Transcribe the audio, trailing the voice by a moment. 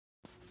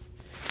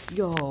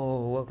Yo,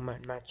 welcome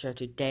back to my channel.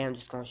 Today I'm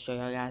just gonna show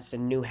y'all guys the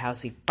new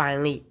house. We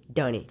finally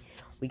done it.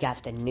 We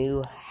got the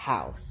new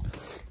house.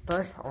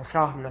 First, I'll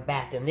start off from the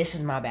bathroom. This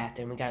is my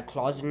bathroom. We got a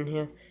closet in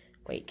here.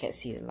 Wait, can't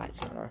see the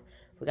lights on.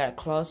 We got a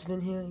closet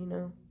in here,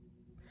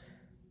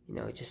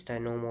 just a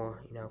normal,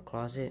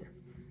 closet.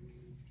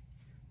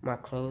 My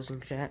clothes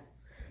and crap.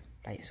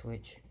 Light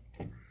switch.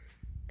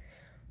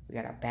 We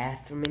got a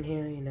bathroom in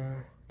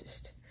here,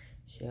 just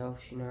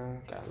shelves,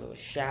 Got a little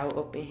shower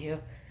up in here.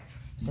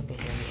 What's up in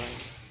here,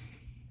 guys?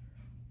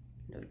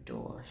 No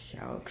door,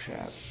 shower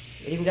crap.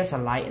 It even got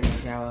some light in the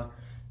shower,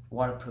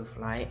 waterproof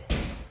light.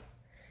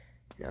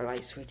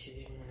 Light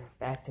switches,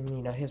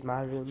 bathroom, here's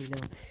my room,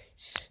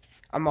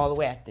 I'm all the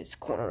way at this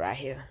corner right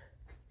here.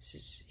 This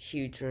is a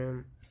huge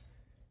room.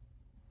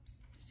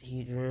 It's a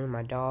huge room.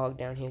 My dog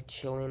down here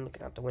chilling,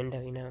 looking out the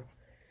window,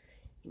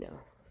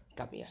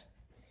 Got me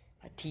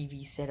a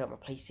TV set up, my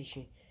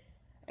PlayStation.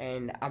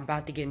 And I'm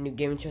about to get a new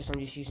gaming chair, so I'm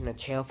just using a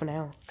chair for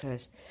now,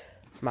 because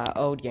my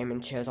old gaming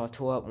chair's all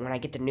tore up. When I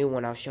get the new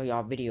one, I'll show y'all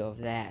a video of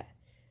that.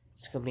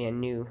 It's gonna be a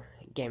new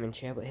gaming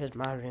chair, but here's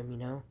my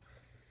room,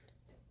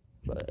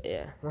 But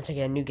yeah, once I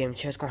get a new gaming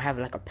chair, it's gonna have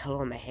like a pillow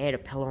on the head, a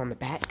pillow on the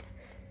back.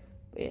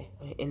 But yeah,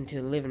 into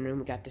the living room,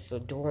 we got this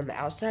little door on the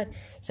outside.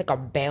 It's like a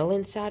bell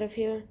inside of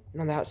here.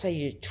 And on the outside,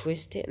 you just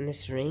twist it and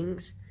this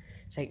rings.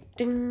 It's like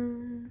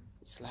ding.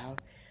 It's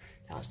loud.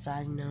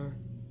 Outside,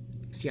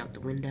 see out the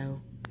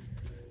window.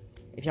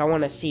 If y'all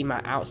want to see my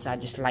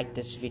outside, just like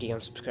this video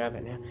and subscribe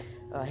right now.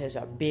 Here's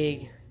a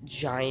big,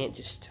 giant,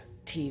 just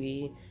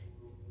TV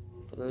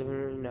for the living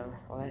room,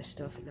 all that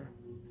stuff,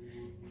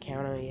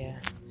 Counter, yeah,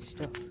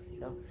 stuff,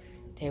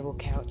 Table,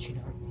 couch,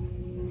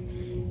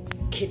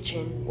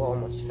 Kitchen, well,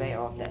 almost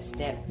fell off that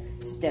step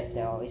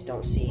that I always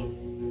don't see.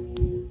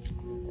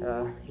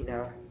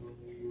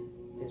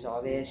 There's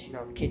all this,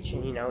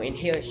 kitchen, in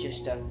here it's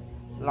just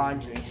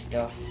laundry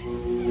stuff.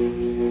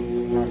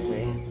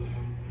 Laundry.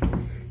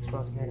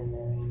 Smells good in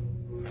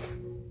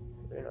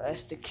there.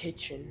 That's the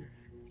kitchen.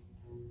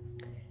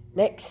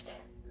 Next,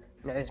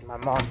 there's my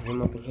mom's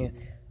room up in here.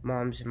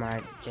 Mom's and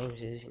my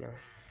James's,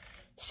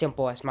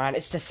 simple as mine.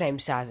 It's the same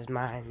size as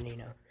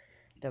mine,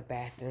 The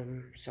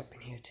bathroom's up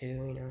in here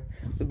too,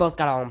 We both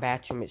got our own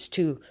bathroom. It's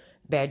 2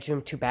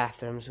 bedroom, 2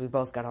 bathrooms. We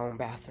both got our own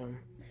bathroom.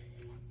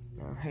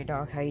 Hey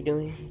dog, how you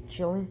doing? You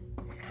chilling?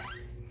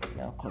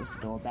 Close the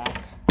door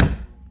back.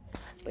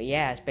 But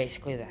yeah, it's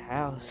basically the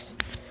house.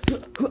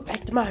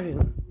 Back to my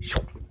room.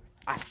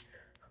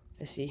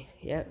 Let's see.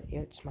 Yep,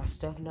 it's my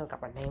stuff.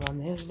 Got my name on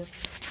there.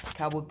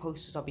 Cowboy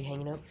posters I'll be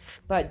hanging up.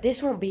 But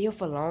this won't be here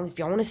for long. If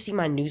y'all want to see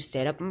my new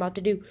setup I'm about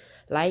to do,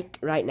 like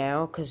right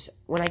now, because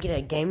when I get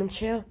a gaming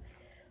chair,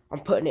 I'm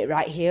putting it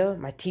right here.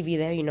 My TV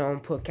there, I'm going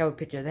to put a cowboy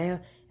picture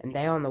there and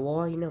there on the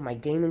wall, my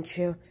gaming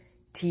chair,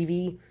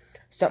 TV,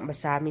 something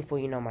beside me for,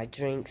 my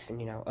drinks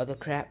and, other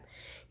crap.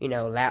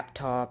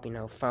 Laptop,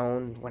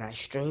 phone when I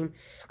stream.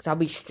 Because I'll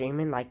be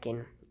streaming like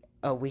in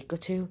a week or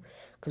 2.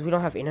 Because we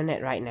don't have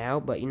internet right now,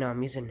 but,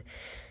 I'm using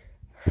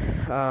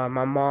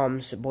my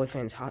mom's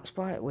boyfriend's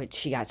hotspot, which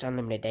she got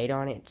unlimited data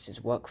on it. It's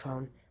his work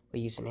phone.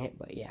 We're using it,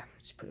 but yeah,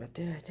 just put it right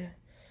there,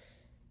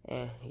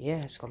 And yeah,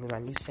 it's going to be my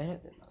new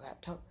setup, my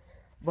laptop.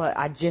 But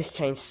I just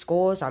changed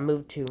scores. I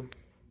moved to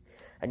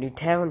a new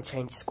town,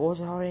 changed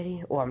scores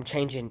already. Or I'm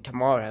changing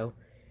tomorrow.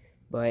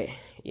 But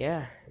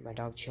yeah, my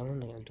dog chilling,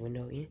 looking out the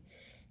window again.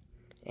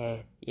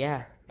 And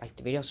yeah, like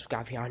the video,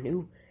 subscribe if y'all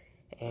new.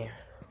 And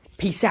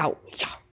peace out. Yeah.